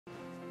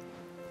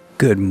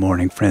Good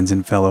morning, friends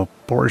and fellow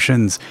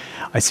Portians.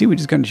 I see we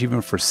just got an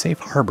achievement for Safe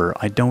Harbor.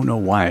 I don't know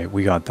why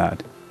we got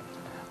that.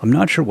 I'm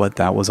not sure what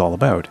that was all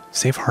about.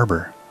 Safe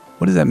Harbor.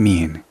 What does that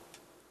mean?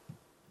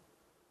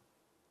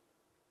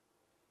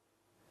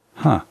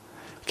 Huh.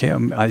 Okay,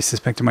 I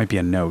suspect it might be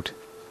a note.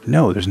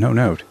 No, there's no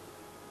note.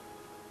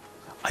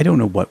 I don't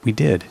know what we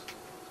did.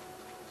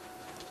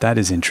 That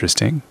is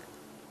interesting.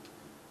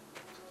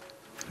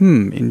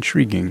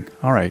 Intriguing.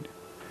 Alright.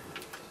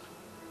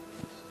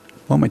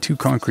 Well, my 2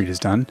 concrete is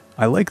done.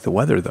 I like the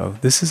weather, though.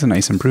 This is a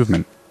nice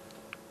improvement.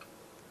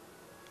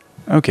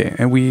 Okay,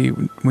 and we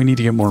need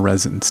to get more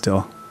resin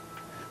still.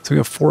 So we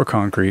got 4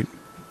 concrete,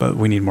 but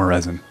we need more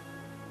resin.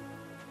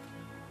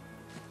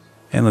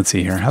 And let's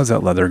see here. How's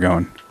that leather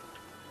going?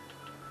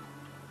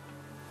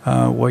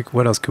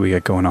 What else could we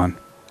get going on?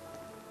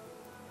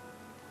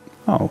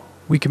 Oh,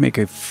 we can make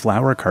a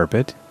flower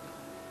carpet.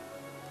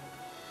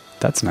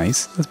 That's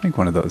nice. Let's make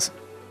one of those.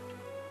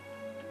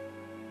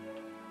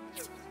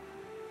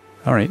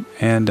 Alright,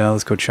 and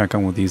let's go check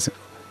on what these...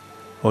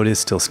 Oh, it is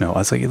still snow. I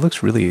was like, it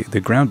looks really... The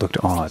ground looked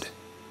odd.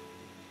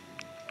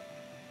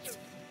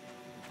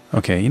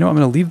 Okay, you know, I'm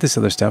going to leave this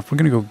other stuff. We're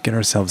going to go get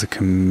ourselves a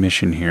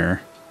commission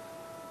here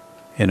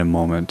in a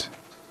moment.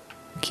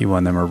 Kiwa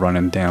and them are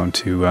running down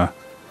to... I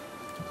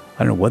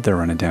don't know what they're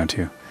running down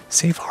to.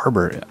 Safe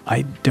Harbor.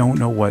 I don't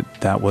know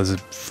what that was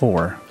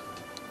for.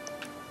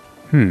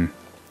 Or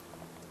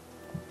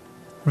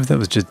if that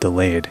was just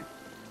delayed.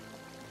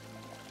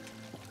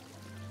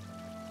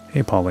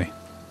 Hey, Polly.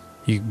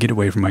 You get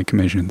away from my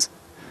commissions.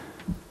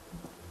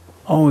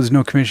 Oh, there's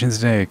no commissions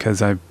today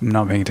because I'm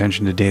not paying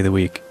attention to day of the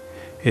week.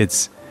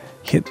 It's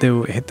hit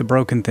the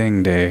broken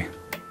thing day.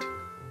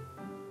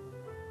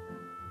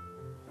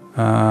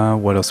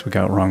 What else we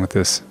got wrong with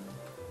this?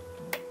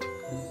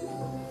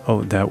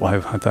 Oh, I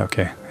thought,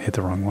 okay, I hit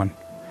the wrong one.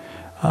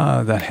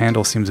 That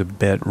handle seems a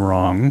bit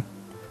wrong.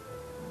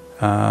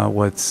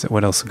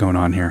 What else is going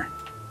on here?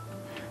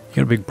 You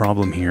got a big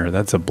problem here.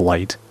 That's a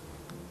blight.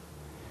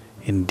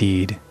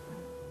 Indeed.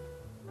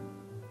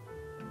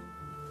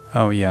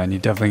 Oh yeah, and you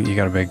got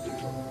a big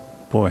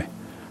boy.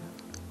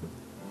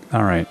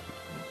 Alright.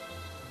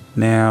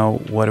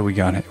 Now, what do we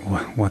got?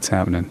 What's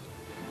happening?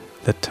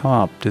 The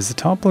top. Does the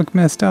top look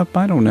messed up?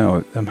 I don't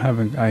know.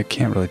 I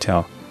can't really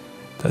tell.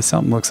 That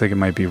something looks like it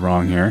might be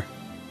wrong here.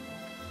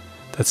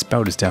 That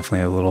spout is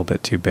definitely a little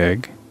bit too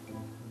big.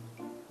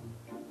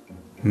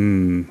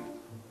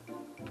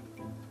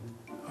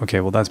 Okay,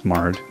 well that's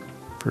marred.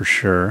 For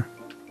sure.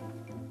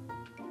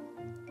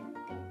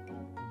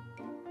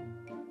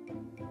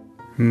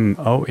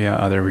 Oh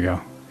yeah, there we go.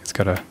 It's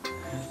got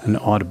an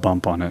odd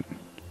bump on it.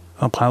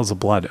 Oh, piles of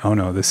blood. Oh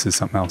no, this is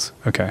something else.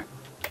 Okay.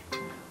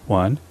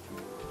 1,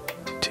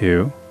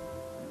 2.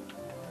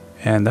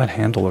 And that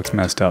handle looks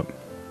messed up.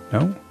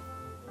 No?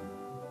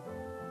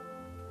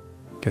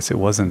 Guess it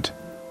wasn't.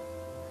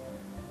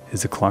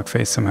 Is the clock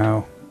face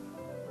somehow?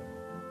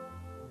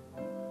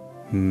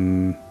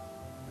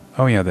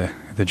 Oh yeah,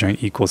 the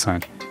giant equal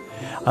sign.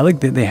 I like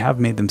that they have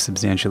made them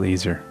substantially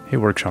easier. Hey,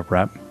 workshop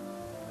rep.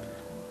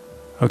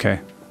 Okay.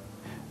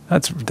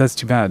 That's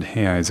too bad.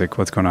 Hey, Isaac,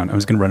 what's going on? I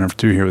was going to run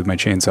through here with my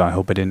chainsaw. I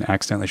hope I didn't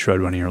accidentally shred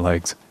one of your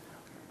legs.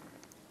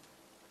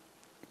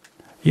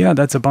 Yeah,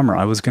 that's a bummer.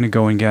 I was going to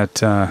go and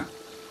get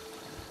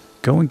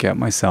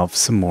myself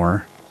some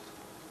more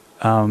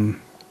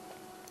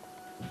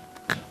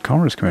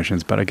commerce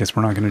commissions, but I guess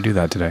we're not going to do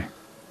that today.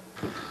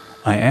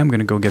 I am going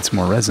to go get some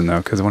more resin,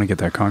 though, because I want to get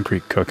that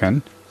concrete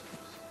cooking.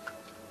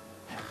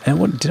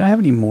 And did I have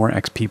any more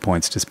XP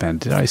points to spend?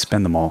 Did I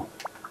spend them all?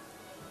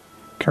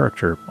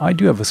 Character. I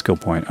do have a skill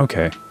point.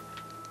 Okay.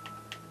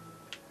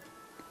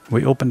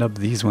 We opened up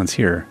these ones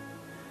here.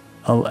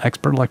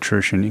 Expert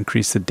electrician.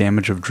 Increase the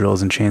damage of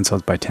drills and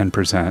chainsaws by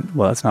 10%.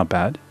 Well, that's not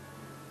bad.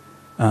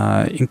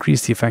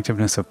 Increase the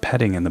effectiveness of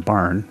petting in the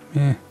barn.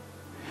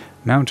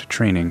 Mount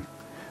training.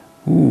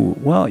 Ooh,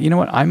 well, you know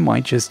what? I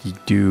might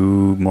just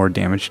do more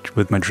damage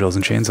with my drills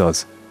and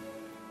chainsaws.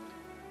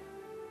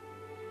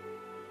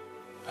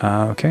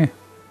 Okay.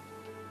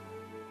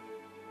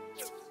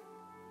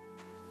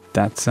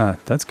 That's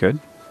good.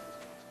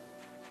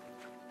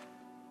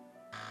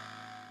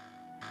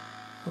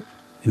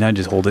 And I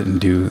just hold it and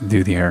do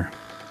the air.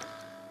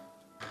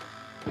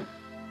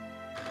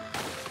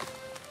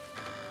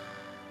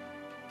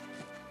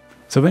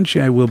 So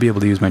eventually I will be able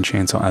to use my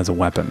chainsaw as a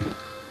weapon,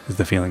 is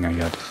the feeling I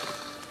get.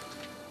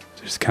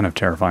 It's kind of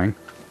terrifying.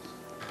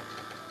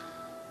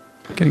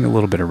 Getting a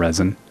little bit of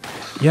resin.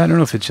 Yeah, I don't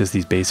know if it's just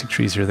these basic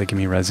trees here that give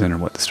me resin or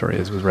what the story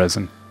is with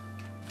resin.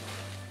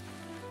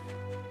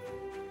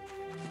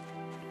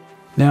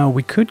 Now,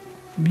 we could...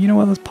 You know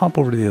what? Let's pop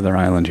over to the other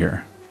island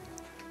here.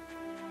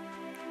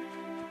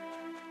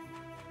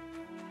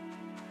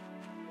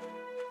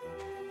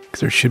 Because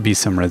there should be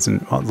some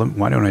resin. Oh,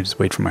 why don't I just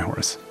wait for my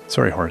horse?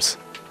 Sorry, horse.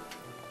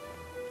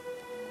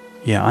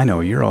 Yeah, I know.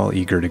 You're all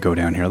eager to go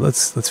down here.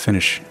 Let's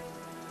finish.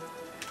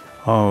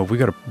 Oh, we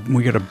got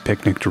a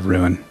picnic to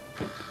ruin.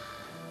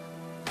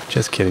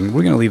 Just kidding.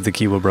 We're gonna leave the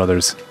Kiwa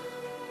brothers.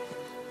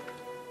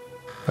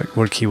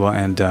 We're Kiwa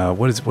and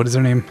what is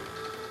their name?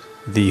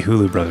 the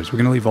Hulu brothers. We're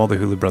going to leave all the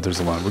Hulu brothers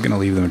alone. We're going to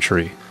leave them a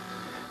tree.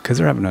 Because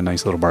they're having a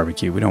nice little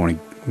barbecue. We don't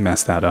want to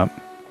mess that up.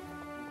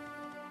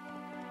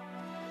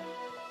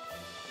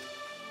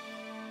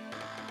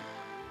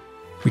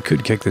 We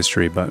could kick this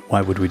tree, but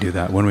why would we do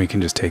that when we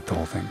can just take the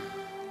whole thing?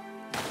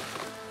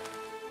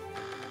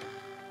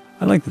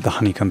 I like that the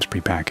honey comes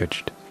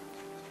prepackaged.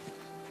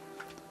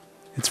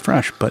 It's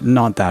fresh, but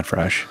not that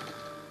fresh.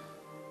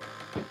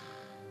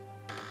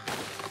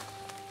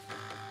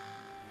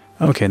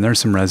 Okay, and there's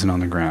some resin on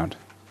the ground.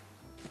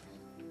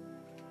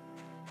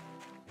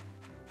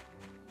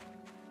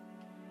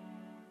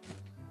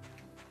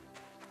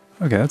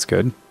 Okay, that's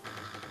good.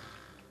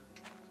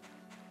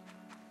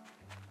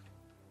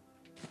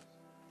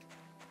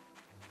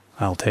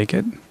 I'll take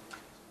it.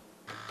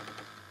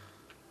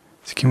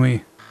 So can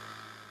we...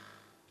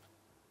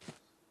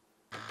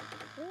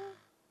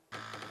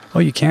 Oh,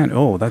 you can't.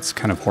 Oh, that's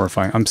kind of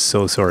horrifying. I'm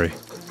so sorry.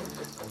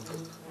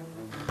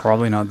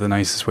 Probably not the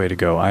nicest way to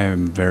go. I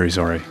am very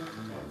sorry.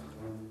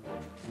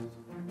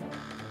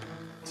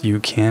 You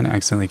can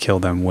accidentally kill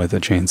them with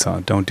a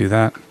chainsaw. Don't do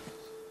that.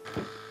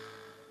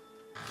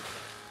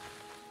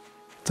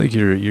 It's like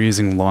you're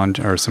using lawn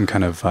or some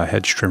kind of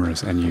hedge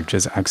trimmers and you've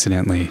just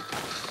accidentally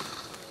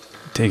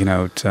taken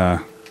out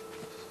the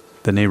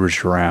neighbor's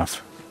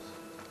giraffe.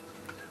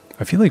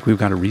 I feel like we've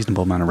got a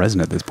reasonable amount of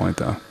resin at this point,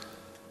 though.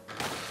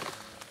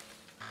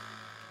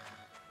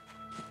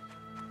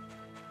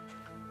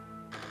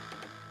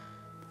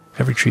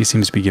 Every tree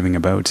seems to be giving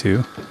about,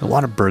 too. A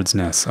lot of birds'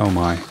 nests. Oh,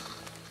 my.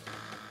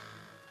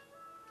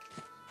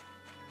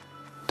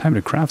 Time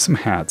to craft some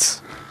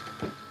hats.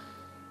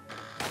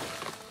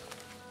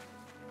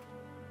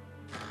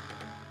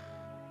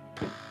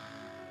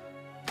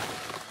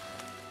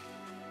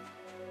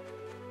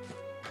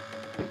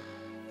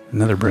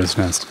 Another bird's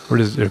nest. We're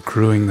just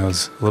accruing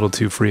those a little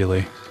too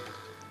freely.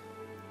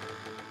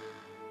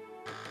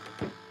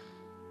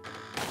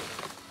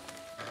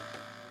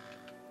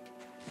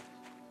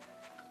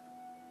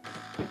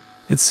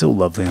 It's so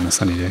lovely on a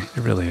sunny day. It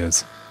really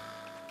is.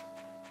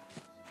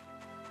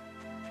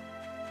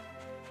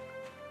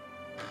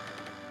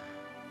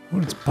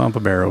 What is Papa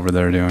Bear over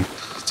there doing?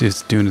 He's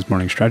just doing his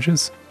morning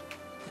stretches?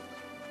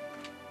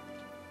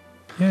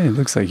 Yeah, it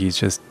looks like he's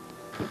just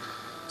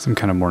some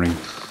kind of morning...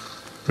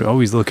 We're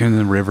always looking in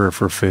the river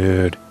for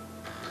food.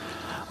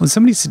 Well,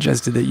 somebody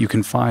suggested that you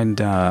can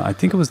find, I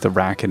think it was the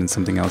racket and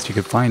something else, you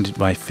could find it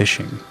by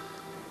fishing.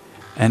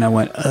 And I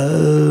went,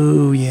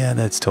 oh yeah,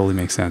 that totally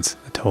makes sense.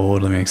 That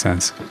totally makes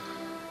sense.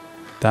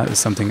 That is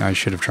something I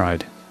should have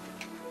tried.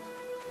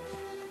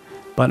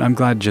 But I'm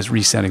glad just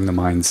resetting the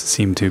mines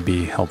seemed to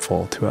be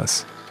helpful to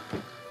us.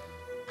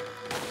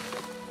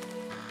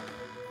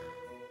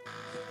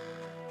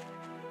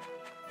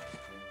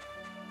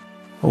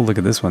 Oh, look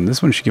at this one.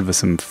 This one should give us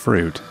some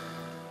fruit.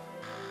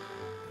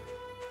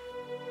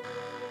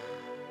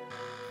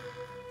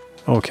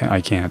 Okay, I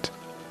can't.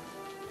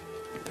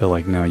 They're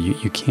like, no,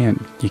 you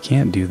can't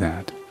do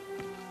that.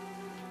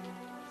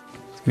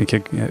 It's gonna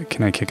kick,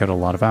 can I kick out a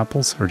lot of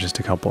apples or just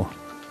a couple?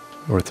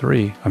 Or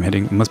 3?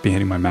 Must be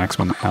hitting my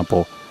maximum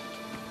apple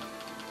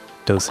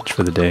dosage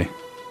for the day.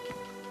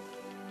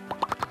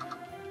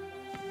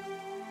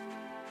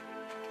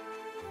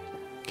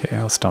 Okay,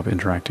 I'll stop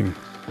interacting.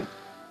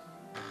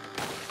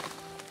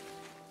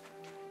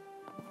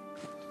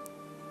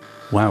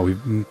 Wow,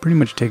 we've pretty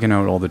much taken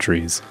out all the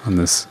trees on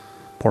this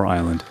poor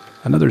island.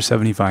 Another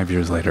 75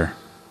 years later.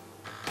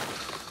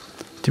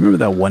 Do you remember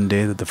that one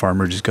day that the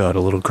farmer just got a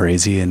little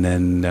crazy and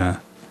then...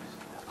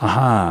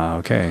 aha,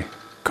 okay.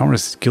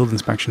 Commerce Guild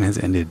inspection has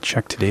ended.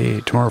 Check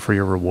tomorrow for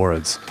your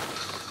rewards.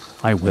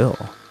 I will.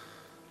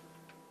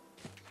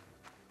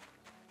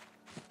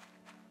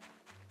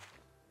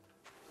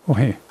 Oh,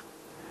 hey.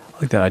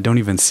 I like that. I don't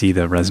even see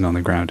the resin on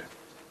the ground.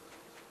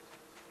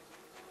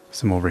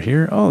 Some over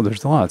here. Oh,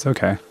 there's lots.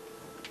 Okay.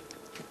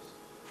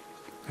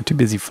 I'm too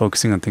busy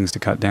focusing on things to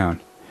cut down.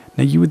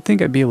 Now, you would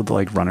think I'd be able to,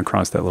 like, run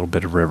across that little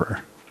bit of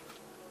river.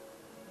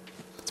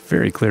 It's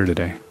very clear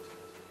today.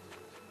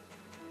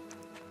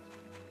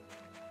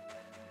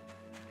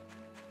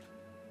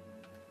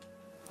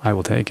 I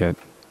will take it.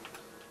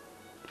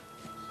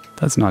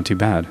 That's not too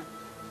bad.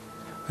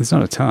 It's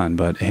not a ton,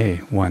 but hey,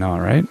 why not,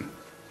 right?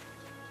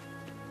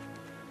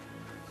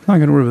 Not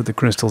gonna worry about the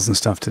crystals and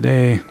stuff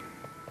today.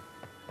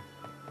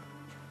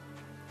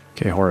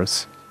 Okay,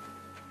 horse.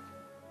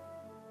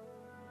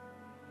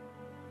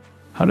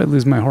 How did I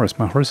lose my horse?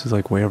 My horse is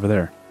like way over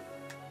there.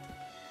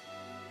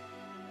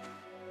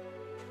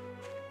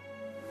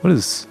 What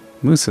is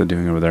Musa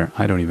doing over there?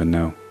 I don't even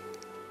know.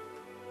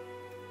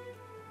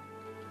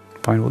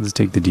 Fine, we'll just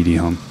take the DD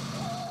home.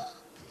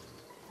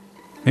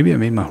 Maybe I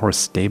made my horse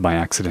stay by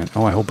accident.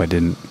 Oh, I hope I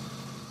didn't.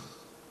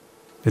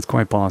 It's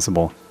quite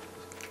possible.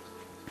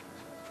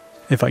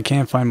 If I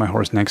can't find my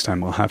horse next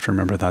time, I'll have to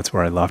remember that's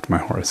where I left my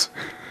horse.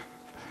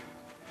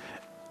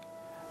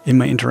 In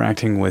my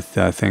interacting with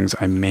things,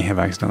 I may have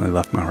accidentally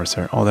left my horse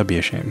there. Oh, that'd be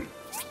a shame.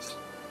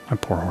 My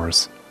poor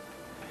horse.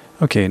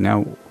 Okay,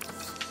 now...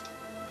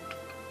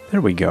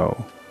 There we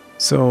go.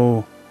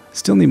 So,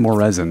 Still need more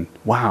resin.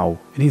 Wow,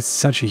 it needs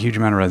such a huge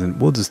amount of resin.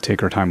 We'll just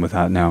take our time with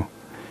that now.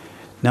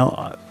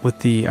 Now, with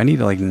the... I need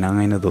like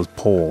 9 of those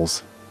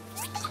poles.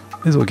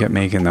 May as well get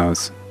making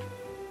those.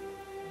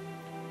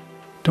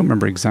 Don't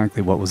remember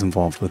exactly what was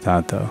involved with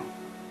that, though.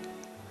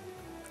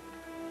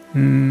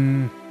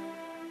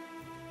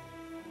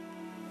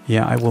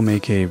 Yeah, I will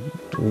make a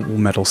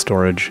metal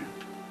storage.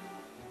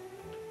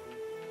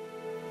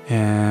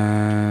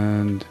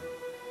 And...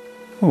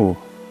 oh.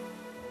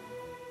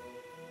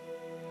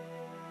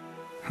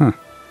 Huh.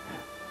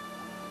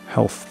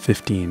 Health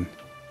 15.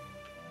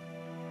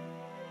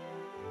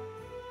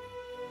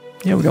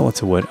 Yeah, we got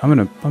lots of wood.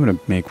 I'm gonna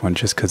make one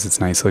just because it's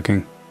nice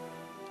looking.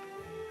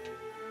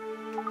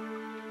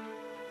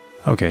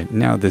 Okay,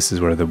 now this is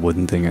where the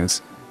wooden thing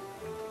is.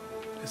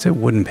 Is it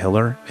wooden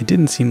pillar? It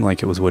didn't seem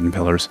like it was wooden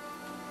pillars.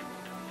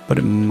 But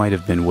it might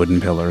have been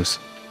wooden pillars.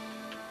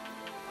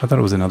 I thought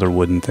it was another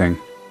wooden thing.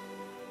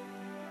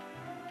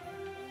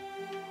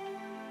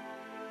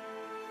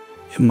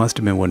 It must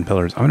have been wooden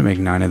pillars. I'm going to make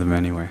 9 of them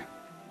anyway.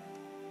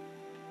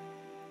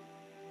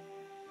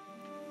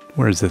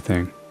 Where's the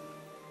thing?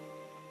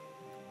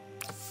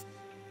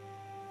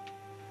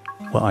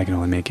 Well, I can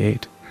only make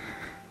 8.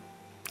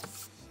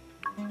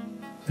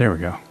 There we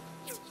go.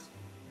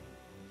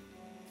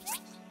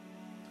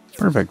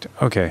 Perfect.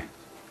 Okay.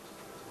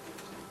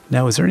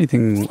 Now, is there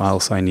anything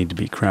else I need to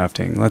be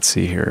crafting? Let's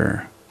see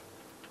here.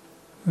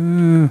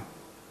 Gonna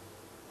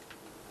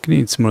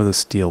need some more of the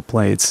steel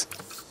plates.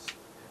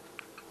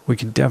 We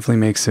could definitely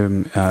make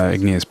some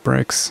igneous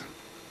bricks.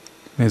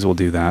 May as well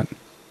do that.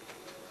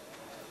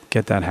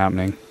 Get that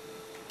happening.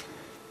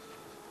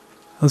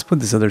 Let's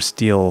put this other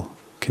steel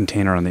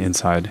container on the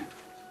inside.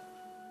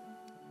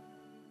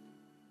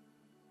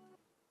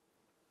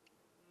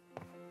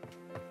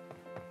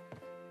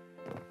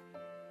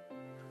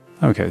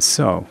 Okay,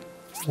 so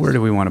where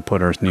do we want to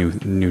put our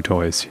new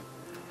toys?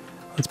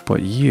 Let's put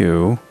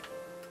you.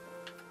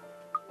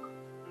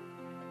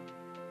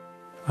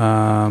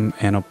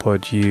 And I'll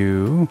put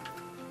you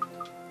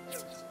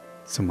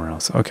somewhere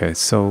else. Okay,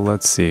 so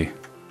let's see.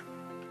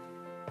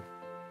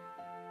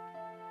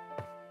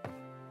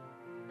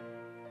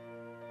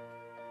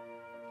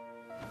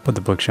 Put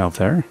the bookshelf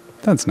there.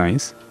 That's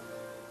nice.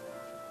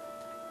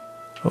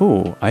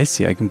 Oh, I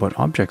see. I can put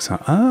objects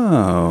on.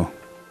 Oh.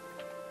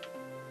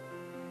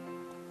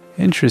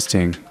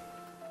 Interesting.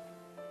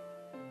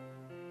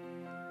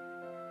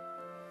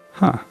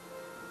 Huh.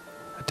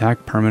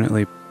 Attack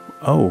permanently.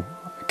 Oh,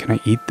 can I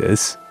eat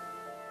this?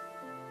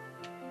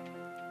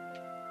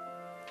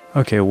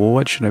 Okay, well,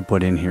 what should I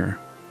put in here?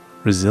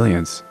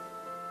 Resilience.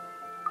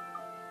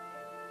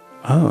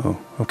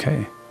 Oh,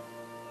 okay.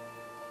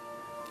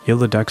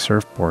 Yellow duck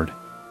surfboard.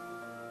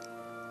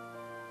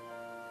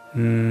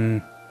 I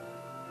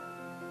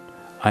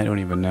don't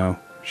even know.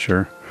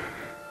 Sure.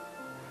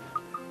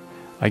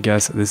 I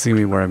guess this is going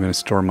to be where I'm going to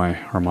store my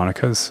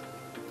harmonicas.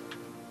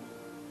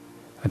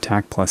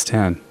 Attack plus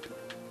 10.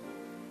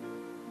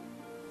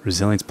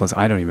 Resilience plus...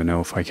 I don't even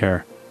know if I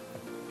care.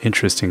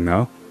 Interesting,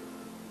 though.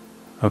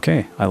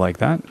 Okay, I like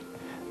that.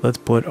 Let's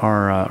put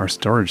our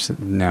storage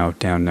now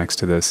down next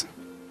to this.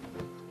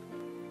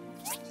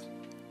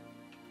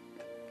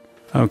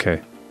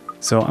 Okay,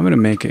 so I'm going to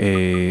make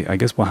a... I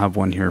guess we'll have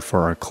one here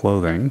for our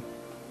clothing.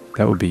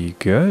 That would be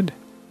good.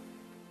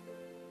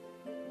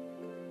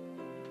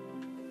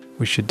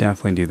 We should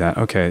definitely do that.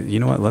 Okay, you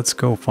know what? Let's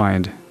go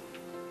find...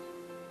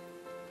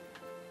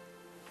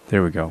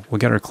 There we go. We'll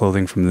get our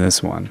clothing from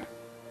this one.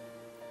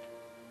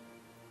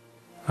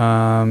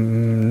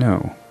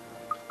 No.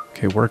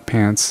 Okay, work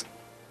pants.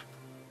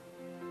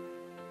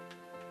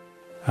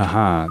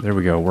 Aha, there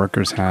we go.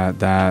 Worker's hat,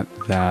 that.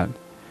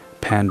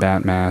 Pan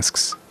bat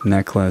masks,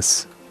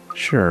 necklace.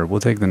 Sure, we'll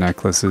take the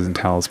necklaces and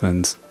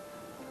talismans.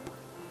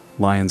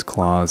 Lion's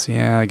claws.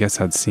 Yeah, I guess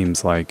that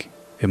seems like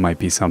it might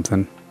be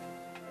something.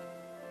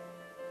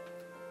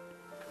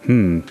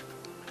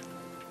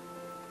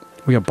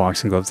 We got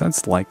boxing gloves.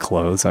 That's like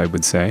clothes, I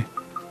would say.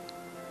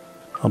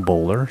 A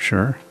bowler,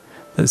 sure.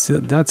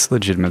 That's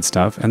legitimate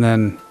stuff. And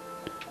then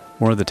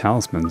more of the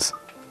talismans.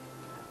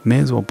 May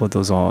as well put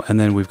those all. And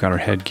then we've got our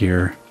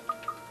headgear.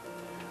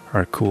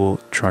 Our cool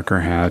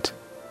trucker hat.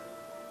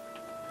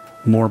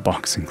 More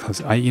boxing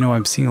gloves.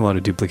 I'm seeing a lot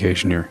of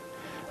duplication here.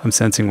 I'm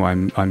sensing why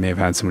I may have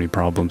had so many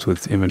problems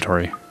with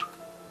inventory.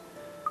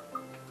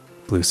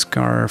 Blue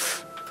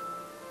scarf.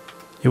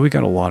 Yeah, we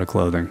got a lot of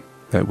clothing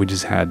that we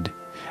just had.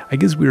 I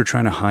guess we were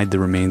trying to hide the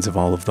remains of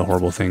all of the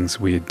horrible things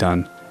we had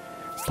done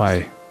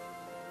by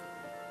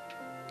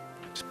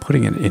just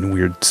putting it in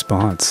weird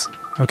spots.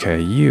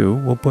 Okay,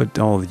 we'll put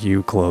all the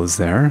you clothes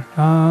there.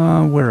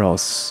 Where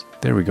else?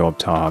 There we go, up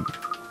top.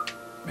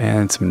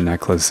 And some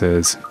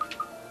necklaces.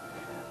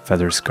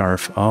 Feather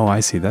scarf. Oh, I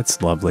see.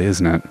 That's lovely,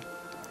 isn't it?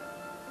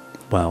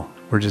 Well,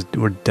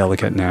 we're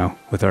delicate now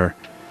with our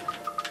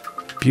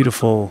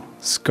beautiful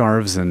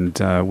scarves, and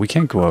we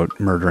can't go out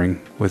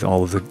murdering with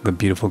all of the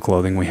beautiful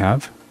clothing we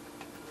have.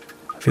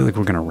 I feel like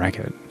we're gonna wreck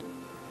it.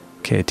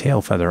 Okay, a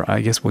tail feather.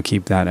 I guess we'll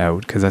keep that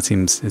out because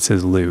it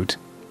says loot.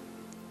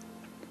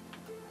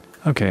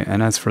 Okay,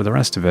 and as for the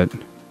rest of it,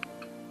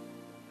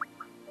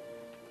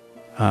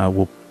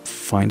 we'll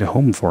find a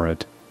home for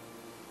it.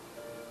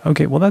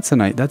 Okay, well that's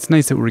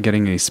nice that we're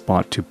getting a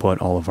spot to put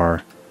all of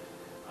our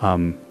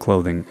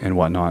clothing and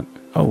whatnot.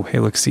 Oh, hey,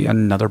 look, see,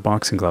 another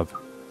boxing glove.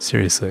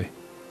 Seriously,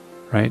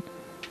 right?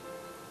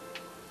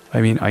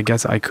 I mean, I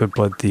guess I could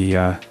put the...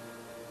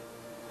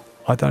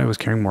 I thought I was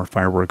carrying more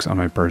fireworks on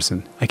my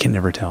person. I can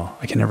never tell.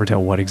 I can never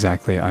tell what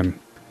exactly I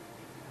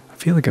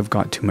feel like I've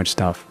got too much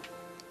stuff.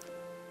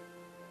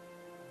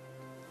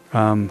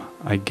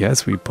 I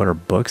guess we put our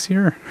books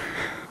here?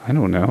 I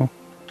don't know.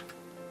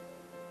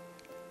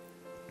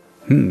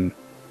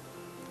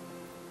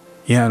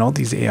 Yeah, and all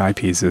these AI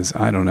pieces,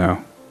 I don't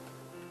know.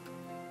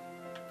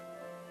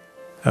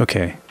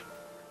 Okay.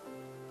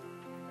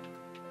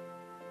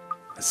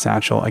 A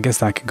satchel, I guess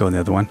that could go in the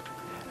other one.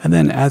 And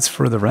then as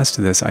for the rest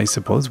of this, I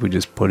suppose we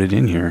just put it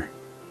in here.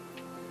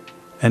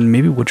 And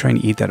maybe we'll try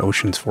and eat that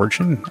ocean's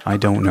fortune? I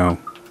don't know.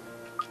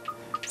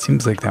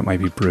 Seems like that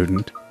might be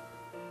prudent.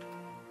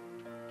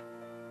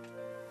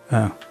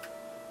 Oh.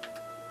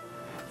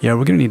 Yeah,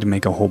 we're going to need to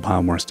make a whole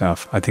pile more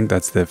stuff. I think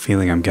that's the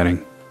feeling I'm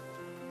getting.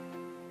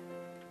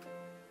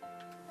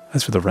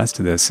 As for the rest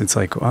of this, it's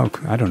like, oh,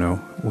 I don't know.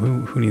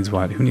 Who needs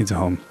what? Who needs a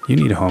home? You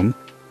need a home.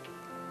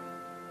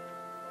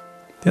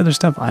 The other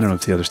stuff, I don't know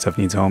if the other stuff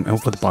needs a home. And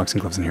we'll put the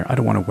boxing gloves in here. I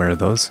don't want to wear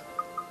those.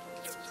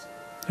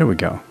 There we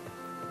go.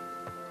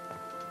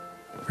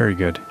 Very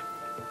good.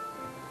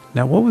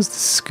 Now, what was the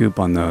scoop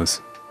on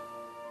those?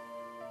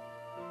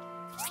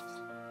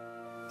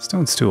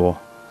 Stone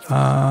stool.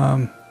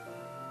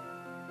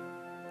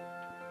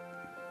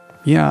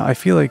 Yeah, I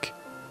feel like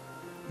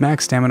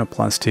max stamina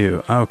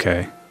 +2.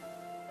 Okay.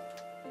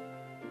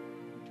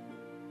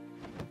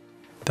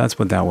 That's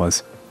what that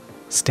was.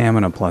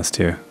 Stamina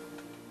 +2.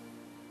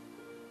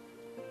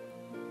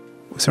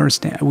 So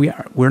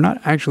we're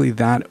not actually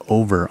that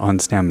over on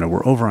stamina.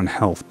 We're over on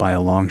health by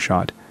a long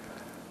shot.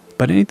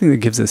 But anything that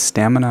gives us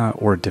stamina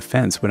or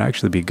defense would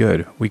actually be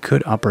good. We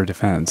could up our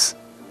defense.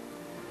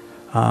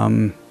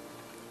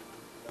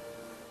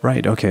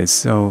 Right, okay,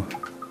 so...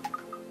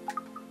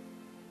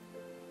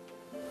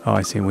 Oh,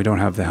 I see. We don't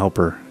have the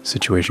helper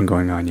situation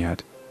going on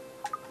yet.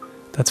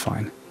 That's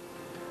fine.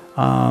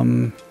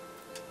 A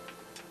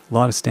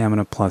lot of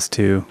stamina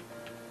 +2.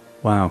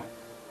 Wow.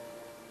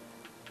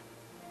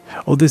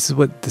 Oh, this is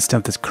what the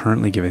stuff that's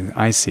currently giving.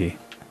 I see.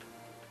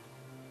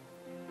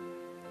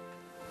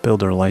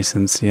 Builder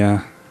license,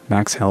 yeah.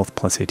 Max health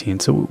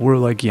 +18. So we're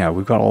like, yeah,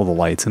 we've got all the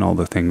lights and all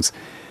the things.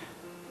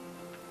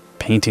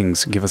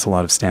 Paintings give us a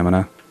lot of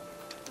stamina.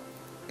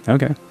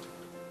 Okay.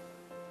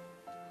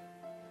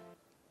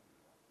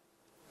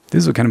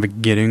 This is kind of a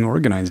getting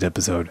organized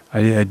episode.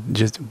 I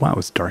just, wow,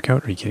 it's dark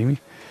out. Are you kidding me?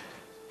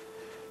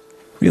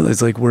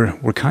 Realize like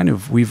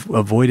we've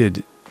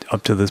avoided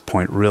up to this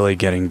point really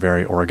getting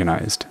very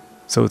organized.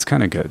 So it's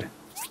kind of good.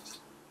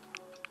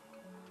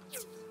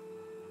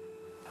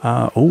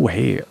 Oh,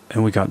 hey,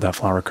 and we got that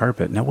flower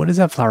carpet. Now, what is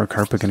that flower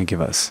carpet going to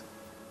give us?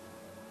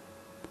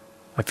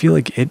 I feel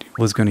like it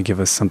was going to give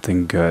us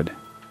something good.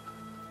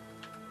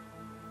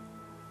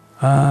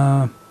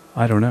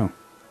 I don't know.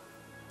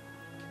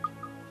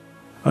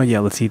 Oh yeah,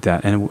 let's eat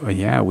that. And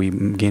yeah, we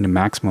gained a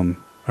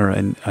maximum, or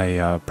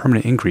a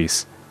permanent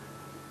increase,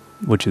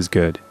 which is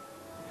good.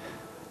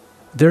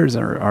 There's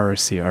our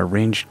RC, our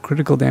ranged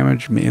critical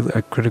damage,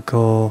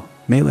 critical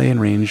melee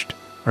and ranged,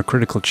 our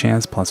critical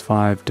chance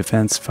 +5,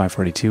 defense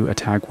 542,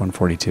 attack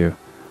 142.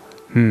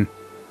 And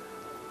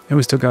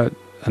we still got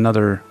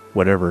another,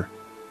 whatever,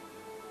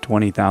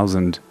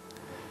 20,000,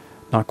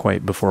 not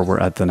quite before we're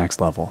at the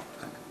next level.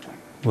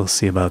 We'll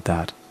see about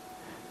that.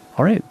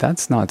 Alright,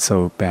 that's not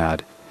so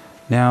bad.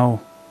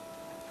 Now,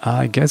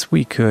 I guess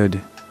we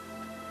could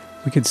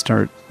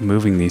start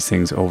moving these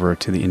things over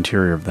to the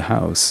interior of the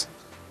house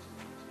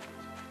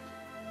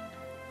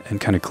and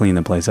kind of clean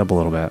the place up a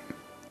little bit.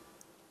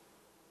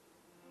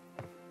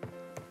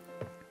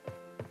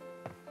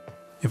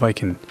 If I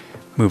can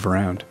move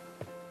around.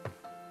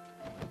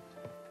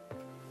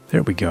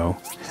 There we go.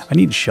 I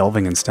need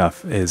shelving and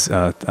stuff is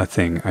a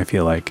thing, I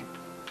feel like.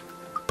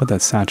 Put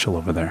that satchel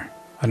over there.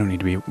 I don't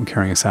need to be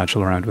carrying a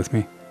satchel around with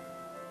me.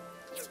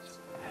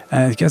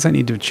 I guess I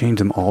need to change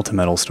them all to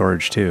metal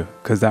storage too,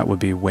 because that would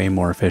be way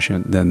more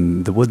efficient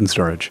than the wooden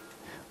storage.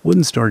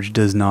 Wooden storage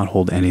does not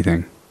hold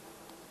anything.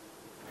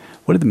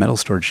 What did the metal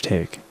storage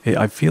take?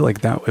 I feel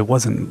like that it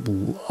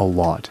wasn't a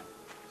lot.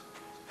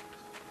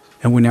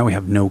 And now we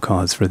have no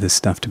cause for this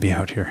stuff to be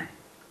out here.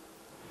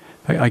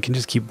 I can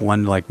just keep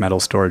one like metal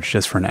storage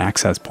just for an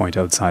access point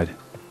outside.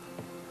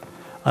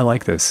 I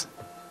like this.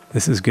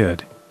 This is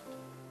good.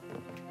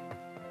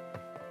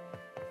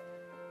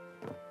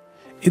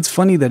 It's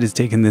funny that it's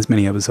taken this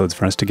many episodes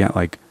for us to get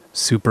like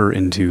super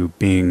into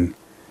being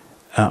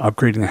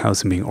upgrading the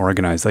house and being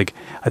organized. Like,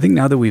 I think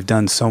now that we've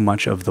done so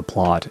much of the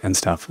plot and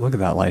stuff, look at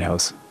that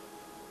lighthouse.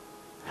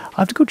 I'll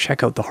have to go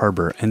check out the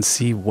harbor and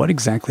see what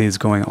exactly is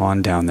going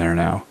on down there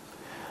now.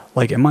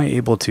 Like, am I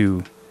able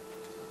to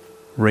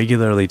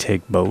regularly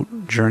take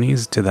boat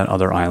journeys to that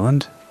other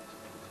island?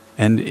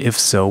 And if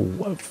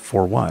so,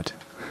 for what?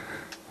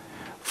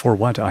 For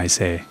what, I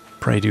say?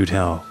 Pray do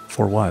tell.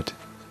 For what?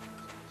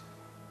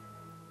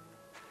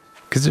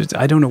 Because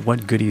I don't know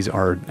what goodies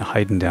are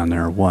hiding down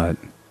there or what.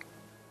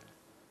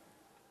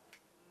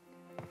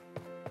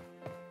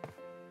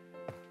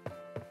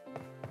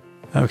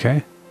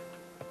 Okay.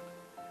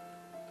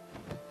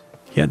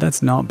 Yeah,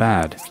 that's not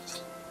bad.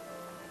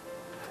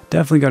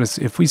 Definitely got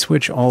to... If we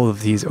switch all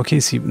of these... Okay,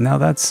 see, now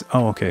that's...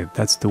 Oh, okay,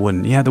 that's the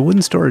wooden... Yeah, the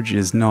wooden storage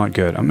is not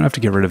good. I'm going to have to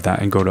get rid of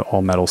that and go to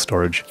all metal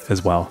storage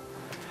as well.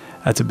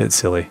 That's a bit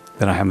silly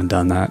that I haven't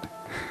done that.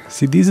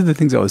 See, these are the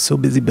things I was so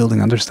busy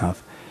building other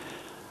stuff.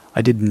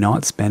 I did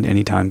not spend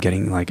any time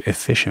getting, like,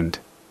 efficient.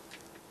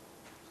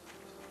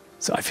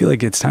 So I feel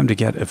like it's time to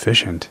get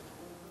efficient.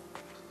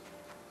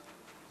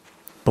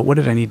 But what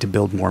did I need to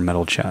build more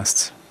metal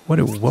chests? What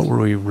were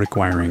we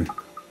requiring?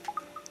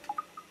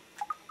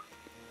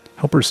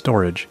 Helper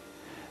storage.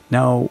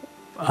 Now,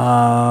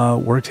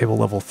 work table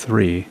level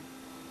 3.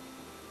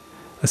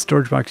 A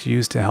storage box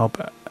used to help...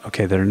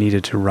 Okay, that are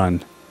needed to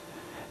run.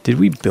 Did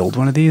we build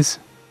one of these?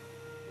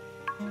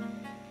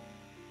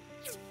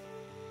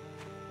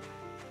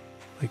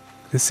 Like,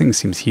 this thing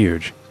seems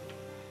huge.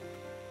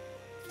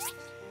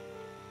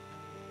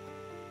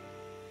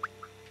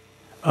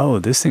 Oh,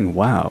 this thing,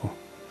 wow.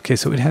 Okay,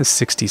 so it has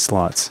 60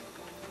 slots.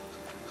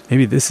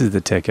 Maybe this is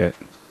the ticket.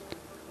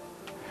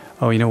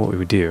 Oh, you know what we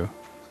would do?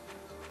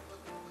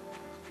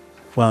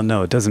 Well,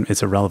 no, it doesn't.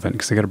 It's irrelevant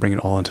because I got to bring it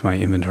all into my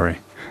inventory.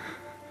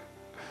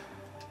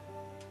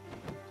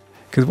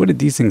 Because what did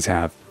these things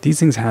have? These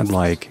things had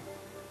like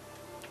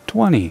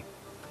 20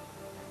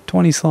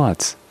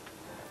 slots.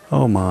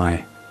 Oh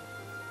my.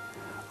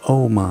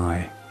 Oh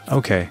my.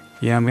 Okay.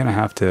 Yeah, I'm going to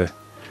have to...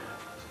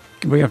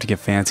 We have to get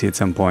fancy at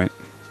some point.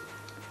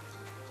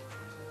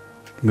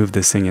 Move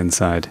this thing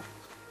inside.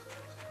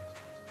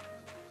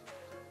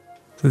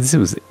 So this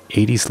was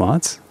 80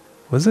 slots?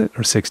 Was it?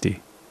 Or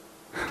 60?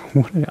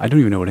 I don't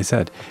even know what I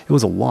said. It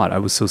was a lot. I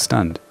was so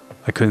stunned.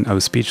 I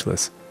was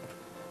speechless.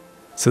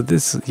 So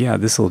this, yeah,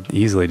 this will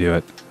easily do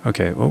it.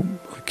 Okay. Oh,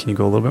 can you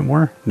go a little bit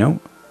more? No.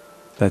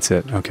 That's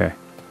it. Okay.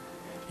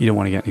 You don't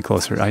want to get any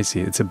closer. I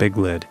see. It's a big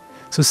lid.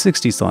 So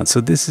 60 slots.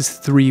 So this is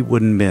 3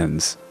 wooden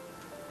bins,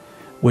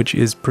 which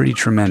is pretty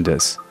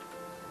tremendous.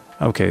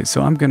 Okay.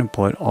 So I'm going to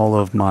put all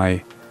of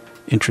my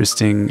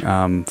interesting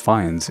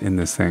finds in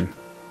this thing.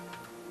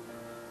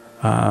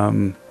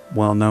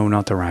 Well, no,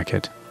 not the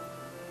racket.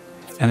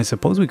 And I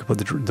suppose we could put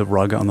the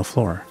rug on the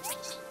floor.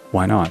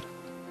 Why not?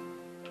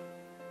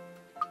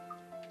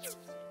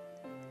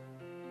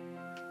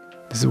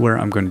 This is where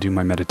I'm going to do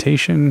my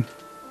meditation.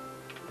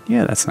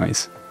 Yeah, that's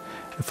nice.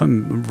 If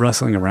I'm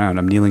rustling around,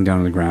 I'm kneeling down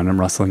on the ground, I'm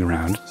rustling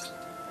around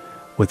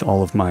with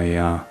all of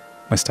my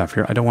my stuff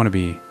here. I don't want to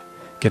be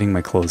getting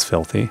my clothes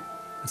filthy.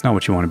 That's not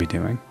what you want to be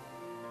doing.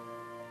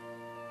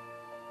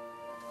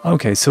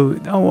 Okay, so,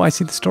 oh, I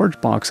see the storage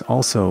box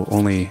also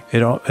only,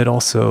 it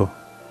also,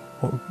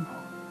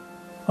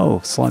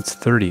 oh, slots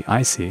 30,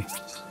 I see.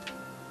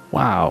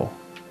 Wow.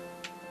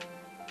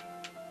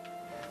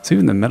 So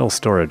even the metal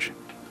storage,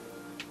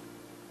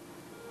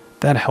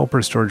 that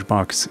helper storage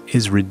box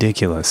is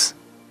ridiculous.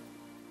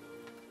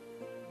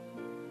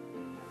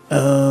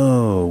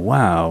 Oh,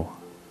 wow.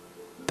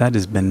 That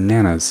is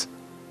bananas.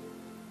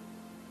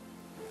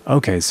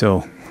 Okay,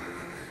 so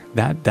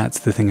that's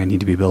the thing I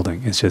need to be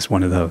building. It's just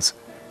one of those.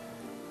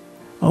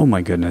 Oh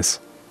my goodness.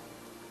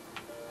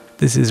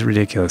 This is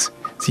ridiculous.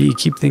 See, you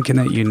keep thinking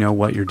that you know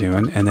what you're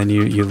doing, and then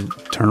you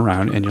turn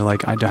around and you're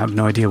like, I have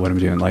no idea what I'm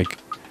doing. Like,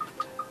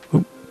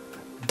 oop,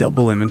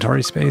 double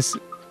inventory space?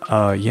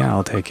 Yeah,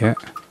 I'll take it.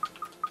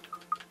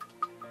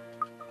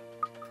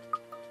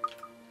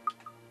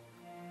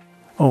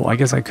 Oh, I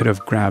guess I could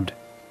have grabbed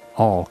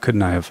all,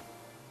 couldn't I have?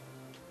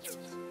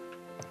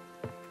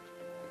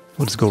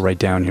 We'll just go right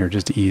down here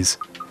just to ease,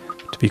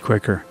 to be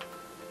quicker.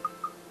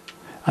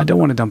 I don't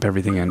want to dump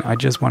everything in. I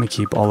just want to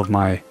keep all of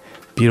my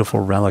beautiful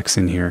relics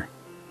in here.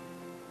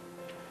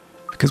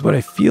 Because what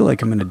I feel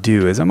like I'm going to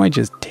do is I might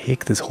just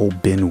take this whole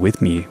bin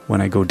with me when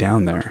I go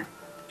down there.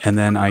 And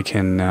then I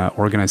can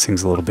organize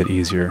things a little bit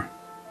easier.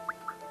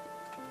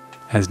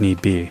 As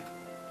need be.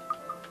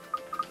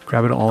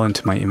 Grab it all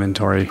into my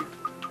inventory.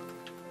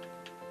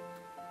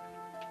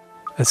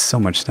 That's so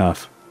much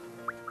stuff.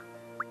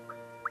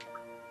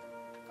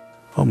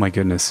 Oh my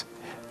goodness.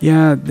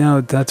 Yeah,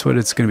 now that's what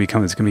it's going to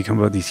become. It's going to become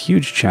about these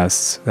huge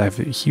chests that have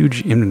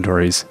huge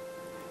inventories.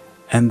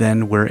 And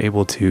then we're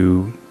able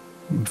to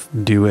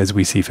do as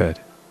we see fit.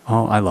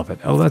 Oh, I love it.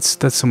 Oh, that's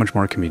so much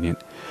more convenient.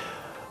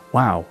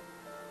 Wow.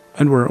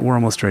 And we're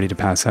almost ready to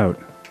pass out.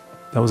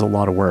 That was a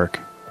lot of work.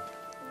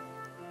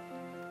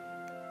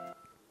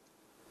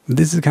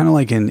 This is kind of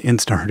like in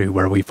Stardew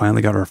where we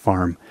finally got our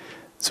farm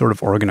sort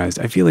of organized.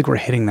 I feel like we're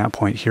hitting that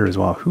point here as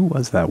well. Who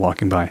was that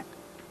walking by?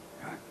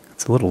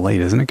 It's a little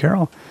late, isn't it,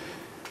 Carol?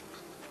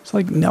 It's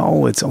like,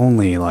 no, it's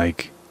only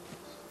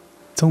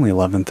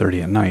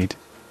 11:30 at night.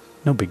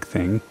 No big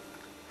thing.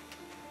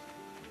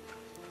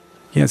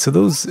 Yeah, so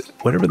those,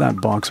 whatever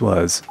that box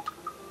was,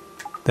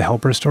 the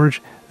helper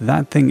storage,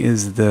 that thing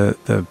is the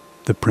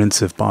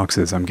prince of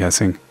boxes, I'm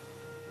guessing.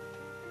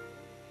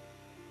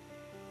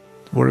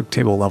 Work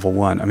table level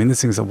 1. I mean,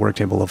 this thing's a work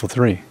table level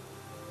 3.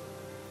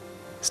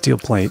 Steel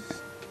plate.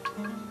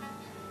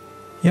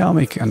 Yeah, I'll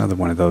make another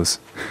one of those.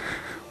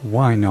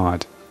 Why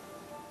not?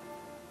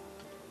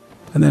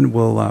 And then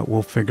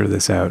we'll figure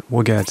this out.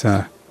 We'll get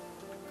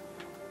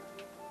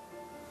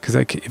because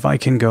if I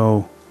can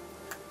go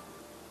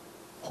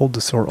hold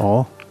to sort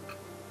all,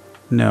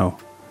 no.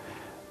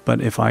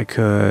 But if I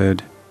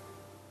could,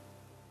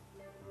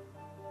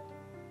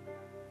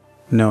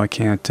 no, I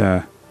can't.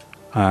 Yeah,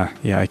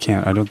 I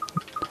can't. I don't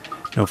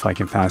know if I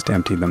can fast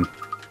empty them.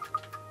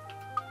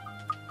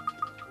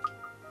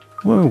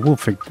 We'll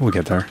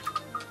get there.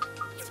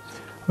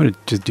 I'm gonna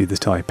just do this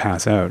till I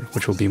pass out,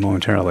 which will be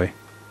momentarily.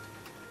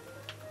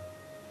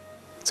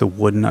 So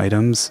wooden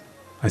items.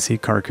 I see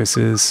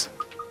carcasses.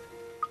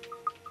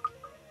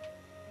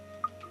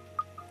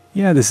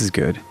 Yeah, this is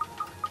good.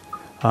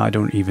 I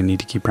don't even need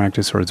to keep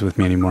practice swords with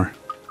me anymore.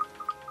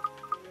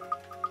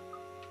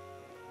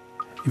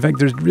 In fact,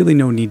 there's really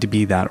no need to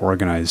be that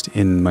organized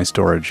in my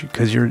storage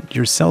because you're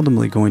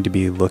seldomly going to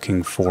be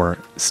looking for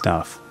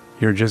stuff.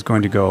 You're just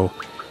going to go,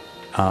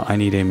 I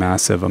need a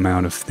massive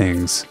amount of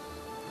things.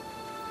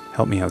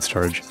 Help me out,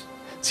 storage.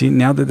 See,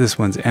 now that this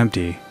one's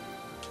empty,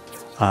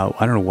 I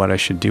don't know what I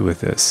should do with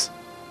this.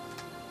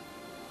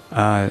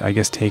 I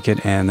guess take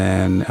it and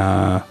then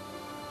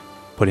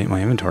put it in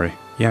my inventory.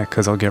 Yeah,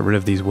 because I'll get rid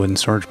of these wooden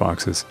storage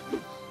boxes.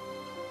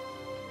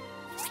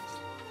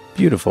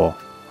 Beautiful.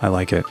 I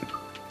like it.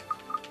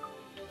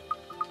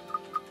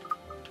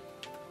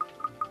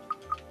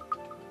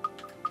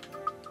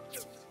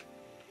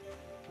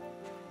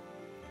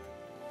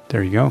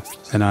 There you go.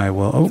 And I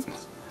will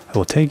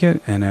take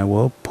it and I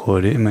will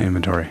put it in my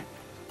inventory.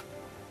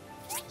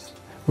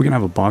 We're going to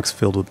have a box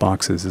filled with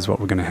boxes is what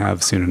we're going to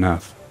have soon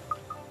enough.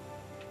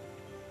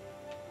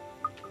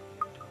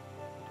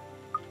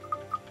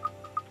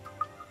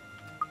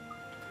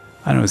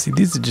 I don't know, see,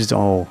 these are just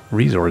all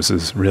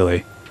resources,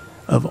 really,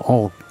 of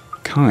all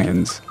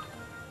kinds.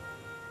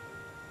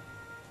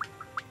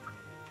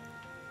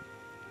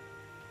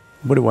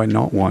 What do I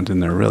not want in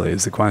there, really,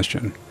 is the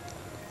question.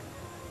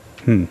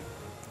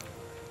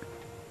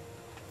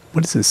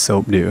 What does this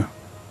soap do?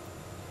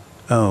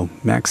 Oh,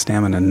 max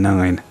stamina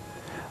 9.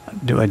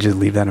 Do I just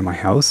leave that in my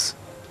house?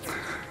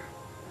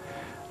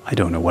 I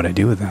don't know what I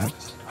do with that.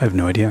 I have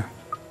no idea.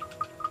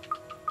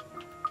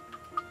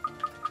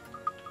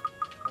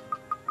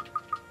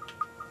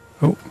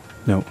 Oh,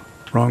 no.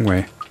 Wrong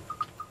way.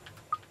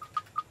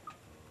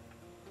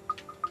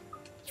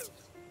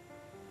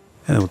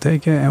 And we'll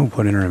take it and we'll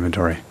put it in our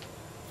inventory.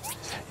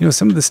 You know,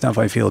 some of the stuff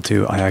I feel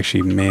too, I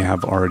actually may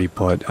have already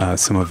put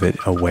some of it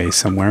away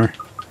somewhere.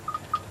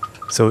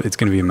 So it's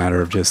going to be a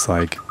matter of just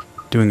like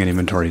doing an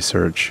inventory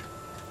search.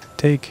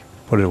 Take,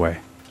 put it away.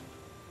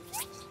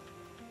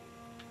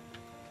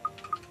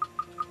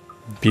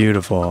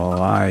 Beautiful.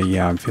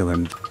 Yeah, I'm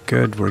feeling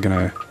good. We're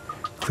going to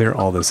clear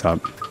all this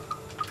up.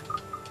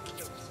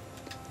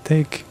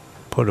 Take,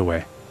 put it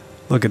away.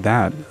 Look at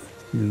that.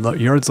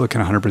 Yard's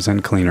looking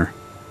 100% cleaner.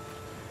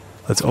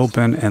 Let's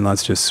open and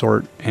let's just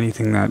sort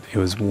anything that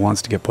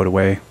wants to get put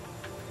away.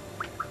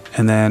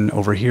 And then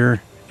over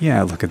here,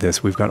 yeah, look at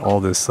this. We've got all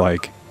this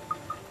like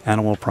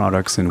animal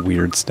products and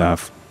weird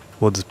stuff.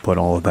 We'll just put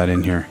all of that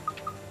in here.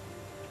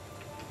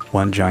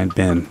 One giant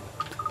bin.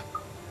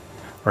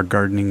 Our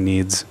gardening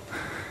needs,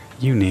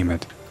 you name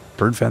it.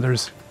 Bird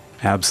feathers?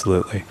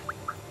 Absolutely.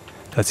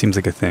 That seems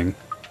like a thing.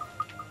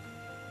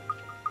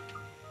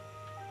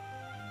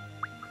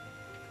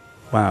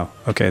 Wow,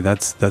 okay,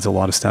 that's a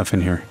lot of stuff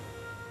in here.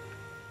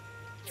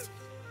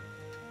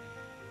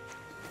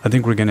 I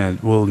think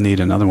we'll need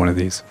another one of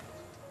these.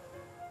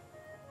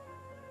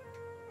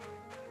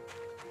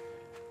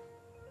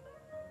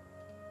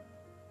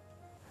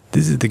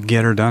 This is the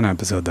get her done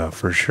episode though,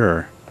 for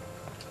sure.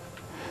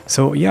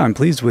 So yeah, I'm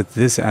pleased with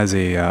this as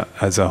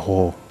a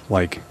whole,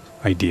 like,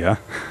 idea.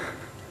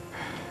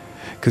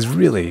 Because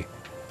really,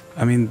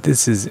 I mean,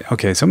 this is,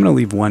 okay, so I'm going to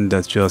leave one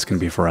that's just going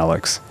to be for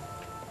Alex.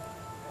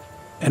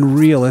 And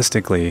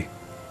realistically,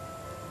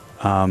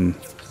 I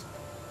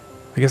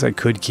guess I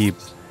could keep,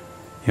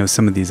 you know,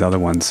 some of these other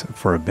ones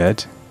for a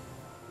bit.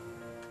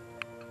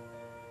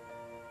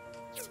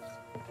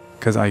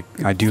 Because I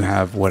do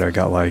have what I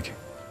got, like...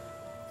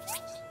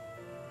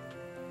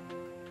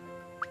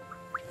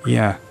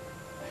 Yeah.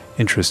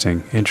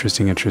 Interesting.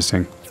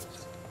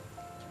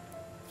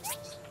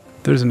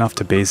 There's enough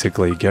to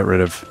basically get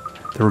rid of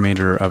the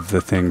remainder of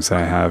the things that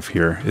I have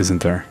here,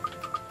 isn't there?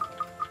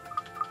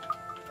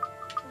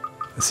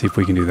 Let's see if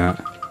we can do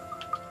that.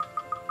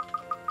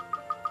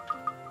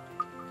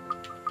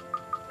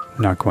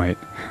 Not quite.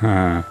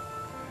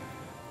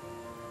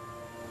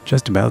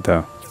 Just about,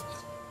 though.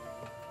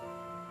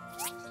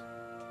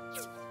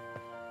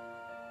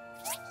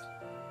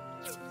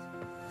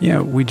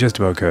 Yeah, we just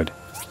about could.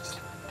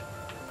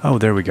 Oh,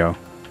 there we go.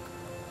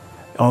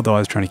 Although I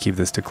was trying to keep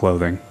this to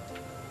clothing.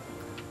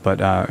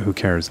 But who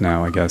cares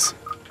now, I guess.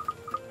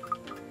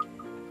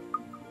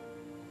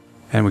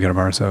 And we got a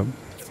bar soap.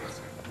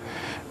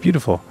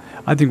 Beautiful.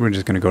 I think we're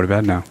just going to go to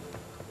bed now.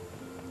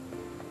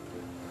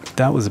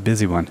 That was a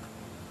busy one.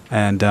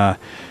 And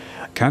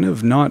kind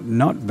of not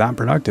that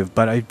productive,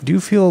 but I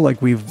do feel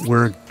like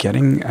we're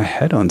getting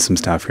ahead on some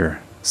stuff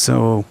here.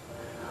 So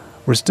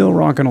we're still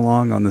rocking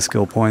along on the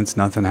skill points.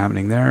 Nothing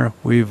happening there.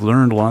 We've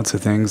learned lots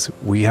of things.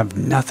 We have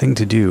nothing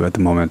to do at the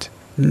moment.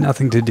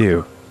 Nothing to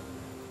do.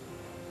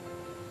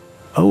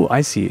 Oh,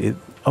 I see.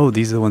 Oh,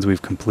 these are the ones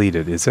we've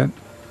completed, is it?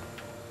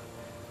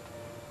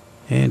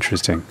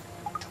 Interesting.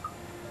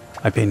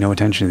 I pay no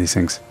attention to these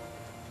things.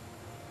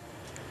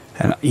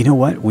 And you know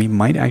what? We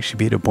might actually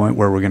be at a point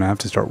where we're going to have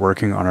to start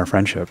working on our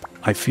friendship.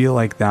 I feel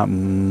like that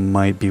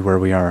might be where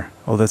we are.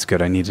 Oh, that's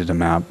good. I needed a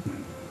map.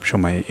 Show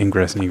my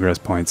ingress and egress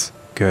points.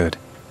 Good.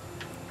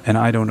 And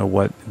I don't know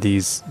what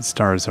these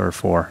stars are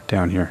for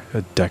down here.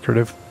 A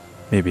decorative?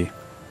 Maybe.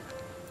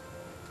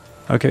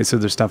 Okay, so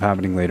there's stuff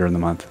happening later in the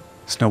month.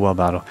 Snowball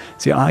battle.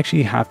 See, I'll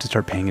actually have to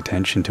start paying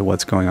attention to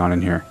what's going on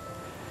in here.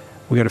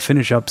 We got to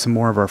finish up some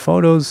more of our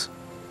photos.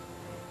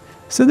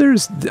 So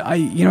I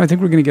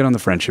think we're going to get on the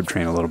friendship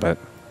train a little bit.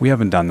 We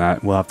haven't done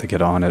that. We'll have to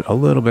get on it a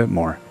little bit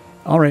more.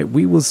 All right,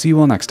 we will see you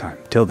all next time.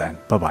 Till then,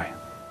 bye-bye.